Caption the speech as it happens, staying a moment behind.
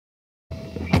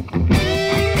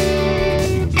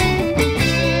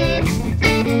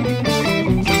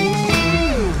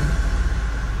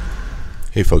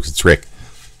Hey folks, it's Rick.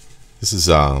 This is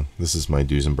my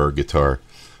Duesenberg guitar,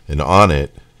 and on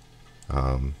it,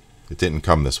 it didn't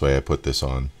come this way. I put this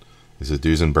on. It's a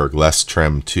Duesenberg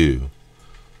Trem 2.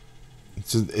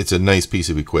 It's a nice piece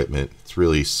of equipment. It's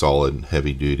really solid and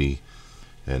heavy duty,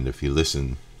 and if you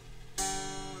listen,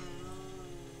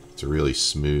 it's a really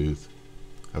smooth.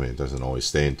 I mean, it doesn't always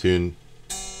stay in tune.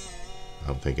 I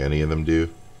don't think any of them do.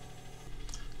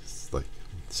 It's like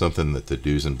something that the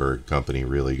Duesenberg company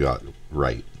really got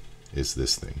right is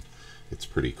this thing. It's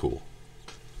pretty cool.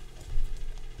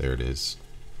 There it is.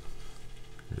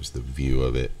 Here's the view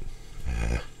of it.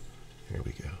 Here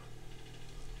we go.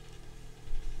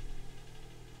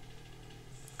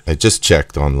 I just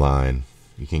checked online.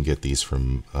 You can get these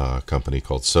from a company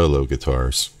called Solo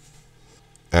Guitars.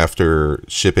 After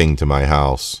shipping to my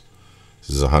house,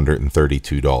 this is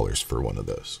 $132 for one of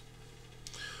those.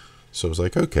 So I was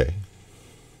like, okay.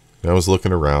 And I was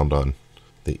looking around on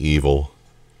the Evil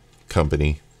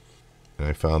company, and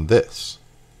I found this.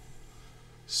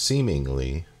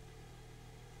 Seemingly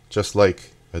just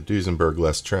like a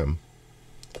Duesenberg Trem.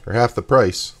 For half the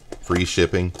price, free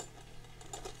shipping.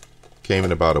 Came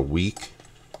in about a week.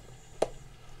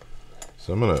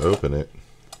 So I'm going to open it.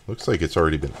 Looks like it's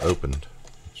already been opened,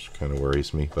 which kind of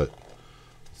worries me, but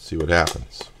let's see what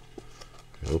happens.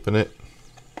 Open it.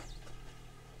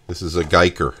 This is a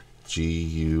Geiger.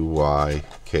 Guyker.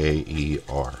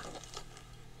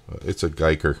 It's a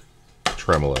Geiger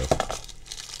Tremolo.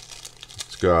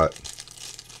 It's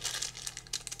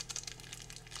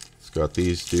got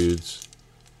these dudes,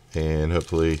 and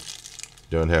hopefully you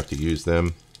don't have to use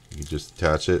them. You can just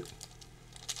attach it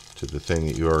to the thing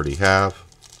that you already have.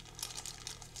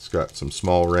 It's got some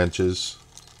small wrenches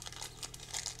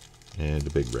and a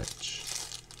big wrench.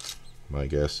 My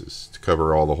guess is to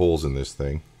cover all the holes in this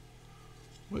thing.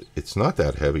 It's not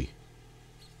that heavy.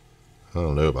 I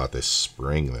don't know about this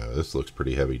spring though. This looks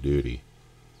pretty heavy duty.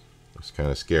 Looks kind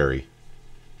of scary.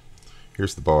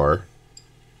 Here's the bar.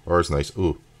 Bar's nice.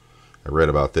 Ooh, I read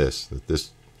about this. That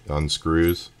this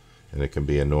unscrews and it can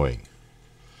be annoying.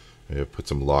 Maybe put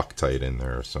some Loctite in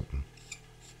there or something.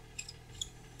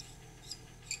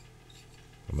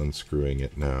 I'm unscrewing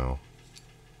it now.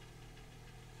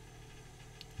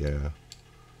 Yeah.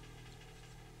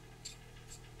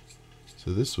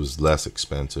 So this was less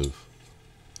expensive.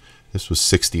 This was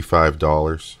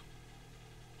 $65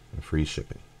 and free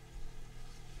shipping.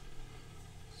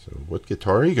 So what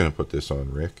guitar are you going to put this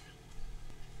on, Rick?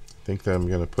 I think that I'm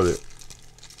going to put it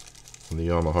on the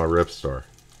Yamaha Repstar.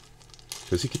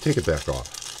 Because you can take it back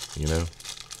off, you know?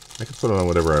 I can put it on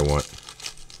whatever I want.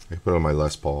 I can put it on my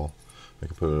Les Paul. I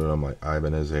can put it on my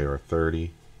Ibanez AR-30.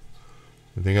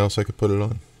 Anything else I could put it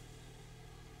on?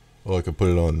 Oh, I could put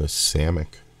it on the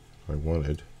Samick if I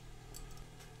wanted.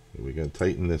 We're going to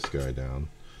tighten this guy down.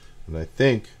 And I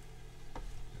think,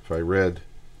 if I read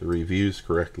the reviews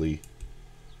correctly,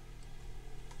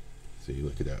 see,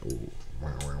 look at that. Ooh.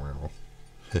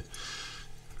 How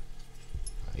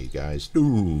you guys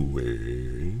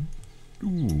doing?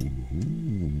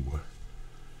 Ooh.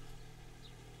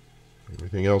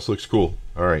 Everything else looks cool.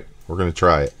 Alright, we're going to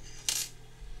try it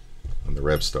on the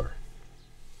Repstar.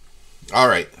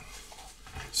 Alright,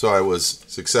 so I was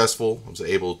successful. I was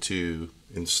able to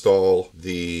install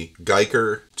the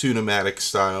Geiger Tunematic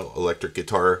style electric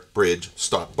guitar bridge,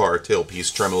 stop bar,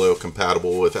 tailpiece, tremolo,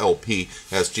 compatible with LP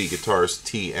SG Guitars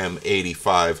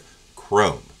TM85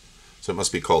 Chrome. So it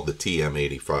must be called the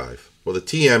TM85. Well, the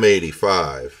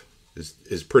TM85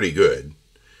 is pretty good.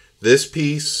 This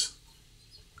piece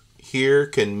here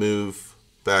can move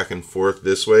back and forth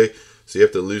this way, so you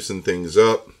have to loosen things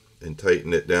up and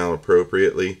tighten it down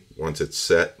appropriately once it's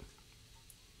set.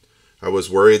 I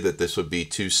was worried that this would be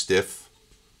too stiff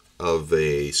of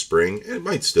a spring. It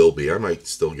might still be. I might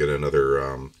still get another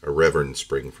a Reverend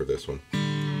spring for this one,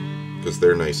 because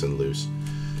they're nice and loose.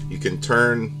 You can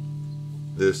turn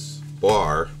this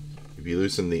bar, if you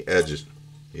loosen the edges,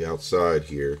 the outside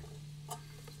here,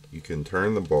 you can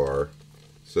turn the bar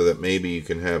so that maybe you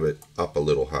can have it up a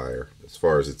little higher as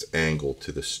far as its angle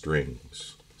to the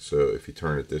strings. So if you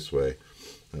turn it this way,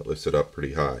 that lifts it up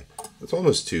pretty high. It's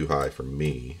almost too high for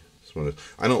me.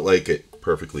 I don't like it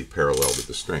perfectly parallel with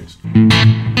the strings. So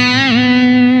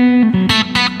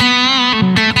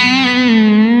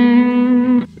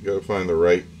you gotta find the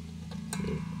right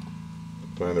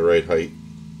height.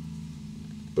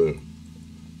 Boom.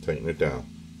 Tighten it down.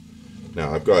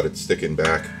 Now I've got it sticking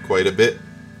back quite a bit,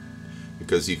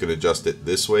 because you can adjust it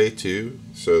this way too,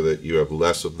 so that you have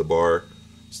less of the bar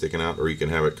sticking out, or you can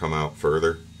have it come out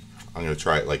further. I'm going to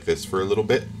try it like this for a little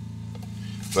bit,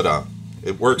 but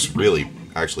it works really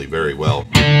actually very well.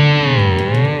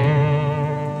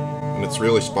 and it's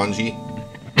really spongy.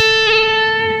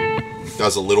 It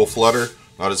does a little flutter,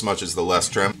 not as much as the less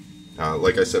Trem.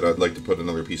 Like I said, I'd like to put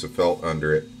another piece of felt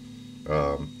under it.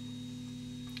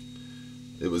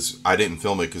 I didn't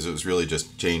film it because it was really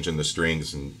just changing the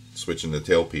strings and switching the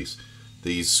tailpiece.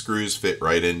 These screws fit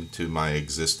right into my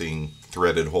existing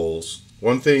threaded holes.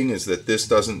 One thing is that this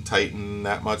doesn't tighten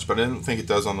that much, but I don't think it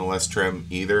does on the less Trem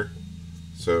either.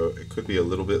 So it could be a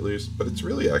little bit loose, but it's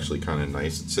really actually kind of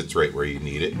nice. It sits right where you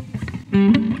need it.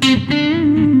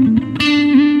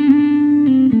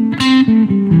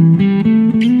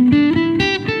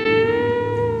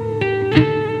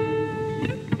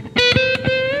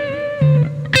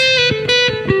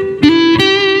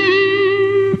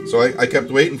 So I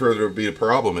kept waiting for there to be a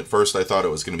problem. At first I thought it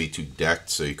was going to be too decked,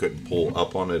 so you couldn't pull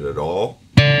up on it at all.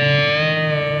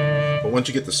 But once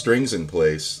you get the strings in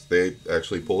place, they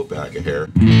actually pull it back a hair.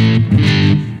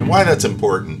 And why that's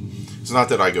important, it's not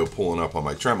that I go pulling up on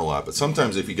my trem a lot, but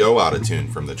sometimes if you go out of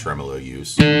tune from the tremolo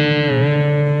use,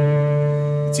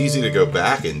 it's easy to go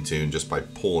back in tune just by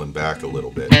pulling back a little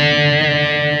bit.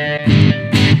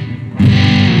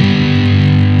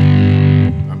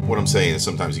 What I'm saying is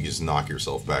sometimes you just knock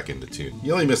yourself back into tune.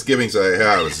 The only misgivings I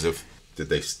have is did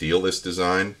they steal this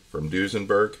design from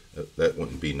Duesenberg? That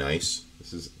wouldn't be nice.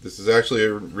 This is actually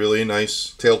a really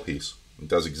nice tailpiece. It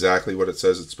does exactly what it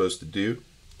says it's supposed to do.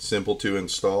 Simple to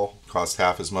install. Costs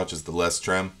half as much as the less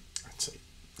Trem. I'd say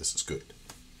this is good.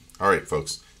 All right,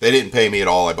 folks. They didn't pay me at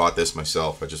all. I bought this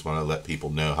myself. I just want to let people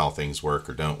know how things work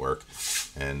or don't work.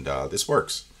 And this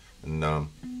works. And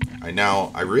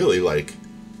I really like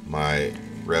my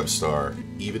Revstar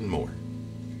even more.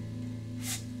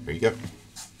 There you go.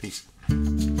 Peace.